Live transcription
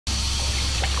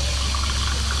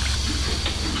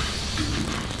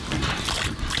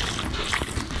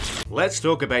Let's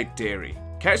talk about dairy.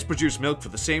 Cows produce milk for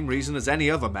the same reason as any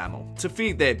other mammal, to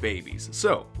feed their babies,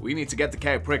 so we need to get the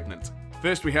cow pregnant.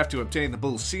 First we have to obtain the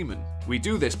bull's semen. We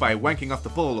do this by wanking off the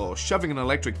bull or shoving an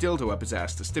electric dildo up his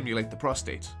ass to stimulate the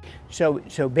prostate. So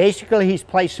basically he's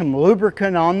placed some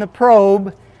lubricant on the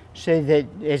probe so that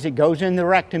as it goes in the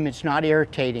rectum it's not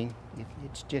irritating.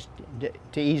 It's just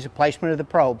to ease the placement of the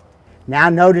probe. Now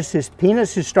notice this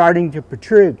penis is starting to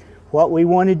protrude. What we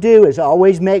want to do is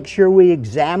always make sure we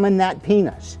examine that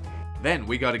penis. Then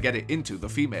we gotta get it into the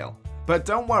female. But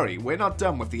don't worry, we're not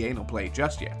done with the anal play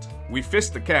just yet. We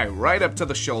fist the cow right up to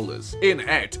the shoulders. In,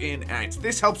 out, in, out.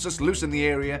 This helps us loosen the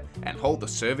area and hold the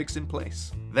cervix in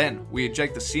place. Then we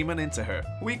inject the semen into her.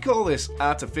 We call this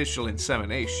artificial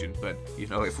insemination, but you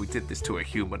know, if we did this to a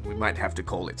human, we might have to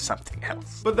call it something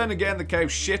else. But then again, the cow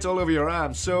shit all over your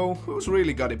arm, so who's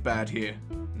really got it bad here?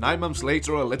 9 months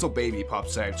later, a little baby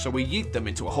pops out, so we yeet them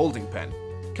into a holding pen.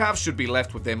 Calves should be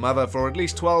left with their mother for at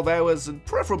least 12 hours and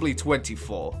preferably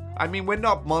 24. I mean, we're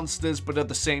not monsters, but at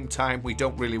the same time, we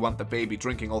don't really want the baby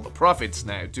drinking all the profits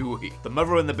now, do we? The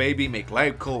mother and the baby make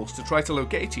loud calls to try to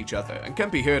locate each other and can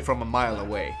be heard from a mile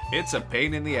away. It's a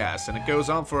pain in the ass and it goes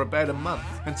on for about a month,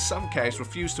 and some cows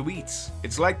refuse to eat.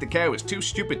 It's like the cow is too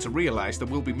stupid to realize that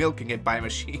we'll be milking it by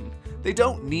machine. They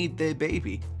don't need their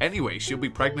baby. Anyway, she'll be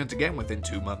pregnant again within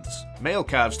 2 months. Male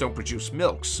calves don't produce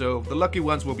milk, so the lucky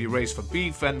ones will be raised for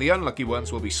beef and the unlucky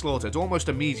ones will be slaughtered almost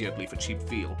immediately for cheap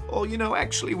veal. Or, you know,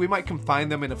 actually we might confine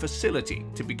them in a facility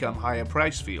to become higher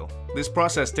price veal. This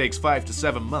process takes 5 to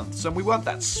 7 months and we want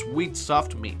that sweet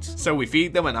soft meat. So we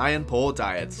feed them an iron-poor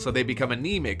diet so they become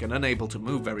anemic and unable to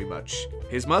move very much.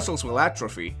 His muscles will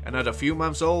atrophy and at a few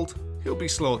months old, he'll be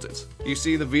slaughtered. You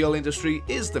see, the veal industry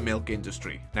is the milk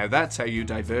industry. Now that's how you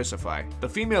diversify. The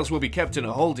females will be kept in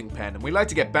a holding pen and we like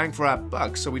to get bang for our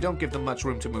buck so we don't give them much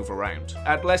room to move around.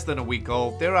 At less than a week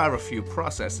old, there are a few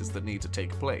processes that need to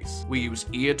take place. We use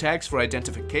ear tags for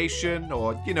identification,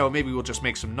 or you know, maybe we'll just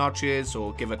make some notches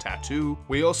or give a tattoo.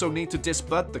 We also need to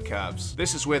disbud the calves.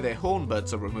 This is where their horn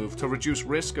buds are removed to reduce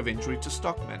risk of injury to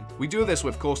stockmen. We do this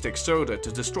with caustic soda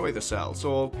to destroy the cells,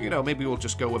 or you know, maybe we'll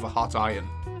just go with a hot iron.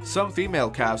 Some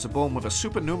female calves are born with a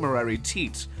supernumerary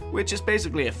teat, which is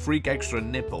basically a freak extra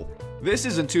nipple. This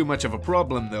isn't too much of a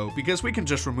problem though, because we can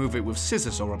just remove it with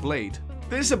scissors or a blade.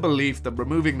 There's a belief that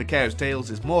removing the cow's tails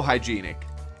is more hygienic.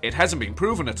 It hasn't been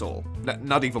proven at all,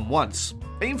 not even once.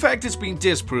 In fact, it's been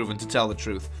disproven to tell the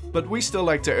truth, but we still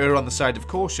like to err on the side of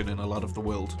caution in a lot of the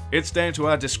world. It's down to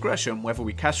our discretion whether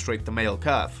we castrate the male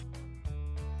calf.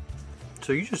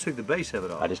 So you just took the base of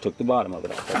it off? I just took the bottom of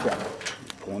it off, that's right.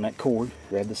 Pulling that cord,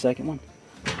 grab the second one,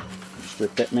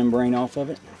 strip that membrane off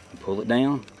of it, and pull it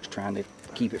down, just trying to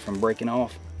keep it from breaking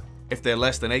off. If they're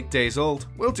less than 8 days old,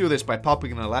 we'll do this by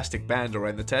popping an elastic band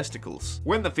around the testicles.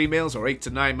 When the females are 8 to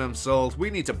 9 months old,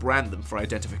 we need to brand them for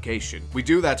identification. We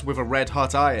do that with a red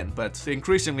hot iron, but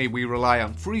increasingly we rely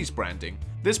on freeze branding.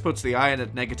 This puts the iron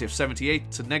at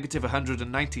 -78 to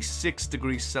 -196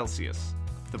 degrees Celsius.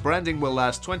 The branding will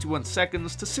last 21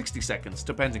 seconds to 60 seconds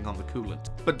depending on the coolant.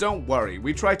 But don't worry,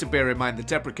 we try to bear in mind the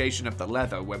deprecation of the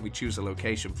leather when we choose a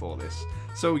location for this,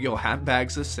 so your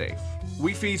handbags are safe.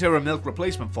 We feed her a milk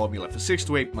replacement formula for 6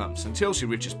 to 8 months until she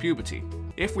reaches puberty.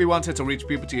 If we want her to reach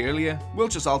puberty earlier, we'll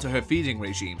just alter her feeding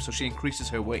regime so she increases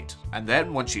her weight. And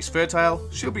then, once she's fertile,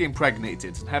 she'll be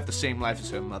impregnated and have the same life as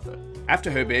her mother. After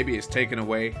her baby is taken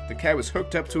away, the cow is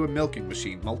hooked up to a milking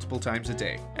machine multiple times a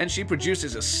day, and she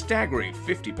produces a staggering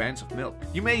 50 pounds of milk.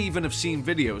 You may even have seen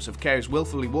videos of cows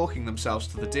willfully walking themselves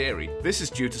to the dairy. This is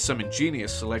due to some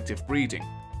ingenious selective breeding,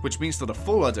 which means that a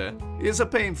full udder is a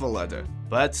painful udder.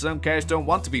 But some cows don't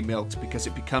want to be milked because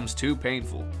it becomes too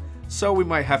painful, so we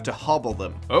might have to hobble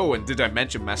them. Oh, and did I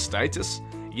mention mastitis?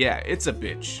 Yeah, it's a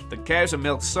bitch. The cows are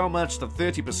milked so much that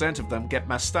 30% of them get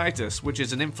mastitis, which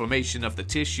is an inflammation of the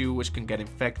tissue which can get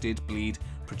infected, bleed,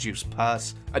 produce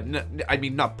pus. I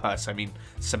mean not pus, I mean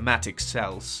somatic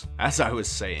cells. As I was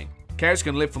saying, cows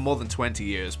can live for more than 20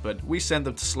 years, but we send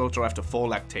them to slaughter after 4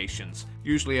 lactations,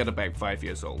 usually at about 5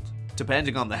 years old.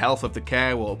 Depending on the health of the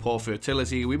cow or poor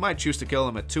fertility, we might choose to kill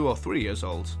them at 2 or 3 years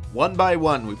old. One by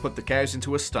one, we put the cows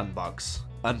into a stun box.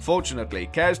 Unfortunately,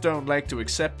 cows don't like to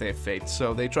accept their fate,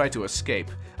 so they try to escape.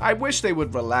 I wish they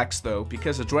would relax though,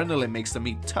 because adrenaline makes the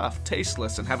meat tough,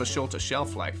 tasteless, and have a shorter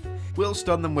shelf life. We'll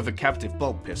stun them with a captive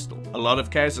bolt pistol. A lot of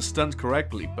cows are stunned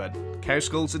correctly, but cow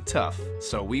skulls are tough,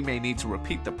 so we may need to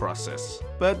repeat the process.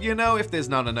 But you know, if there's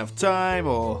not enough time,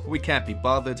 or we can't be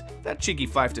bothered, that cheeky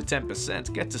 5 to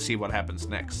 10% get to see what happens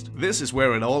next. This is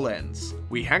where it all ends.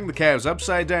 We hang the cows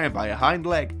upside down by a hind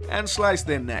leg, and slice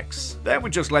their necks. Then we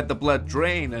just let the blood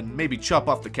drain, and maybe chop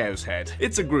off the cow's head.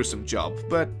 It's a gruesome job,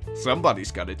 but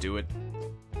somebody's gotta do it.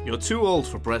 You're too old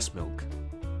for breast milk.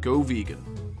 Go vegan.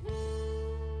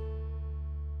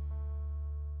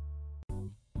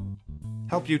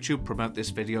 Help YouTube promote this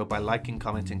video by liking,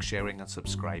 commenting, sharing and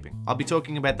subscribing. I'll be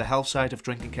talking about the health side of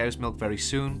drinking cow's milk very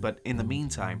soon, but in the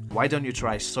meantime, why don't you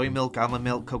try soy milk, almond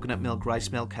milk, coconut milk,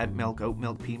 rice milk, hemp milk, oat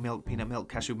milk, pea milk, peanut milk,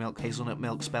 cashew milk, hazelnut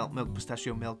milk, spelt milk,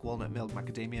 pistachio milk, walnut milk,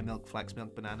 macadamia milk, flax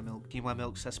milk, banana milk, quinoa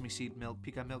milk, sesame seed milk,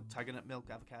 pecan milk, tiger nut milk,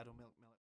 avocado milk.